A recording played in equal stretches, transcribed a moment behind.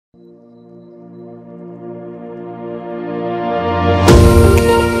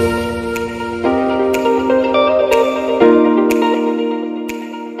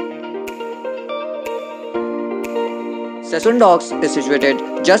Sasson Dock is situated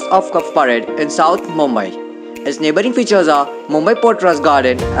just off Cuff Parade in South Mumbai. Its neighboring features are Mumbai Port Trust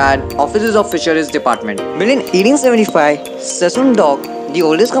Garden and offices of Fisheries Department. Built in 1875, Sasson Dock, the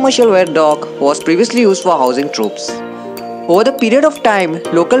oldest commercial wet dock, was previously used for housing troops. Over the period of time,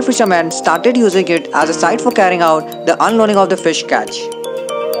 local fishermen started using it as a site for carrying out the unloading of the fish catch.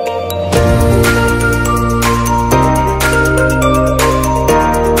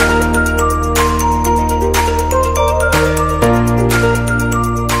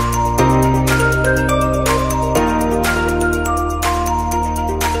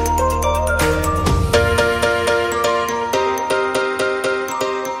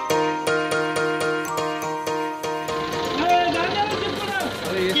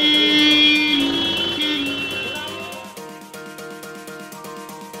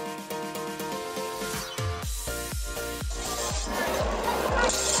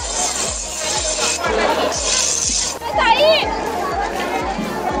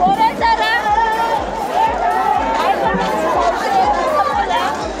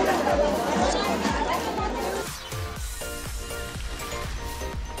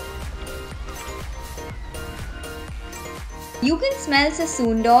 You can smell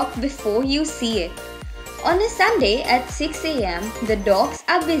Sasson Dock before you see it. On a Sunday at 6 a.m., the docks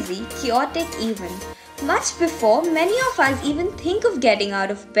are busy, chaotic even. Much before many of us even think of getting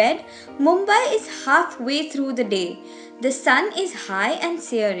out of bed, Mumbai is halfway through the day. The sun is high and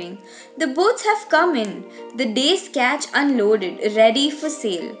searing. The boats have come in, the day's catch unloaded, ready for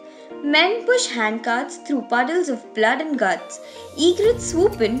sale. Men push handcarts through puddles of blood and guts. Egrets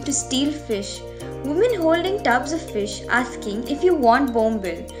swoop in to steal fish. Women holding tubs of fish asking if you want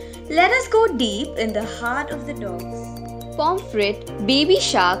bombil. Let us go deep in the heart of the docks. Pomfret, baby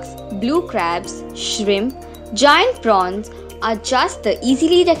sharks, blue crabs, shrimp, giant prawns are just the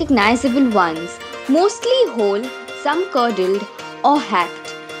easily recognizable ones, mostly whole, some curdled or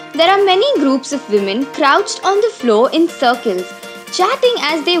hacked. There are many groups of women crouched on the floor in circles, chatting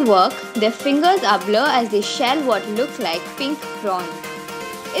as they work. Their fingers are blur as they shell what looks like pink prawns.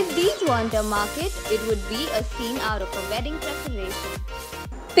 If these weren't a market, it would be a scene out of a wedding preparation.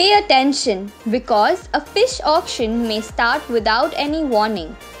 Pay attention, because a fish auction may start without any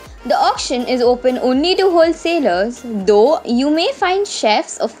warning. The auction is open only to wholesalers, though you may find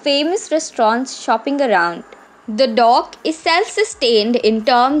chefs of famous restaurants shopping around. The dock is self-sustained in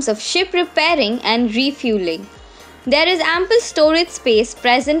terms of ship repairing and refueling. There is ample storage space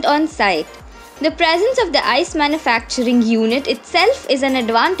present on site. The presence of the ice manufacturing unit itself is an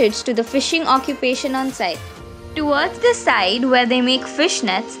advantage to the fishing occupation on site. Towards the side where they make fish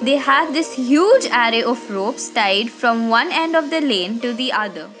nets, they have this huge array of ropes tied from one end of the lane to the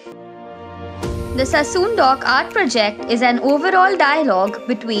other. The Sasson Dock Art Project is an overall dialogue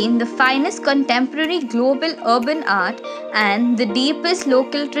between the finest contemporary global urban art and the deepest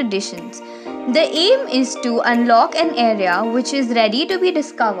local traditions. The aim is to unlock an area which is ready to be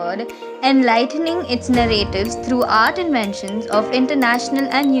discovered, enlightening its narratives through art inventions of international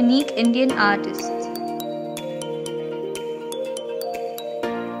and unique Indian artists.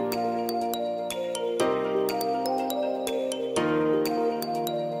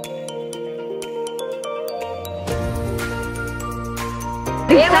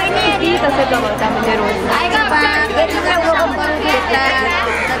 कसं कमवता म्हणजे रोज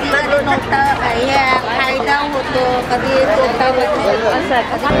फायदा होतो कधी तोटा होतो असं.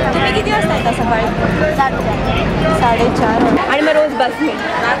 तुम्ही किती वाजता येता सकाळी? 4:30 आणि मग रोज बसने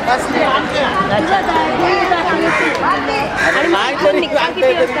अच्छा. आणि मग निघता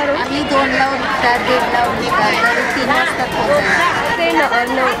किती वाजता रोज? आम्ही 2ला उठतात, 1:30ला उठतात, 3 वाजता पोहोचतात.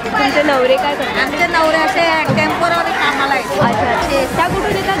 तुमचे नवरे काय करतात? आमचे नवरे असे टेम्पोररी कामाला आहेत. अच्छा. त्या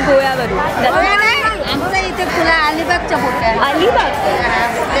कुठून येतात? गोव्यावरून. आमचं इथे खुला अलिबागच्या होत्या. अलिबाग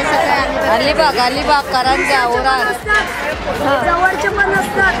ते सगळं अलिबाग करंजा ओराड जवळचे पण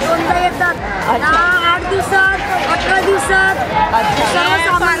असतात, 2ला येतात. 8 दिवसात, 18 दिवसात.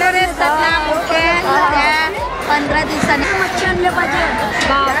 सर्वसामान्य असतात ना, मोठे 15 दिवसांनी मच्छी आणले पाहिजे.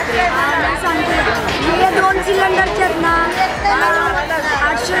 सांगते हे 2 सिलेंडरचे आहेत ना,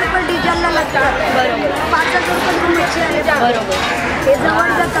 800 रुपये डिझेलला लागतात. बरोबर. 5,000 रुपये मच्छी आले. बरोबर. हे जवळ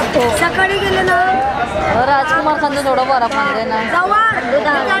जातात. सकाळी गेले ना राजकुमार खांदे थोडं बरं पाहिजे ना. जवळ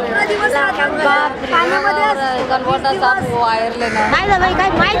 18 दिवस पाण्यामध्ये वायरले ना. नाही बाई, काय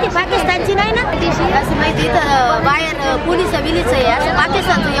माहिती पाकिस्तानची नाही ना. असं माहिती वायर पोलीस विलीच आहे. असं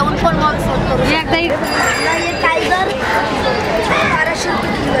पाकिस्तानचं येऊन पण मग करू. टायगर 1200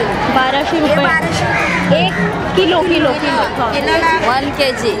 रुपये किलो आहे. 1200 रुपये 1 किलो 1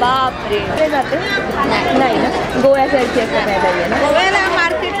 kg. बापरे. जाते नाही ना. गोव्या साईडची असं काय पाहिजे ना. गोव्याला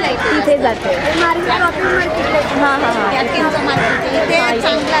मार्केटला माहिती तिथे जाते मार्केट शॉपिंग मार्केट हां हां हां पॅकिंगचं मार्केट इथे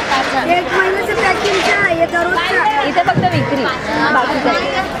चांगला ताजा 1 महिन्याचं पॅकिंगचं आहे दररोजचं इथे फक्त विक्री बाकी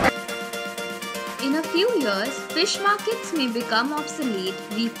काही In a few years, fish markets may become obsolete,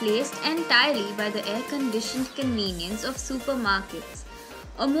 replaced entirely by the air-conditioned convenience of supermarkets.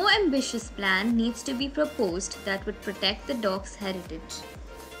 A more ambitious plan needs to be proposed that would protect the dock's heritage.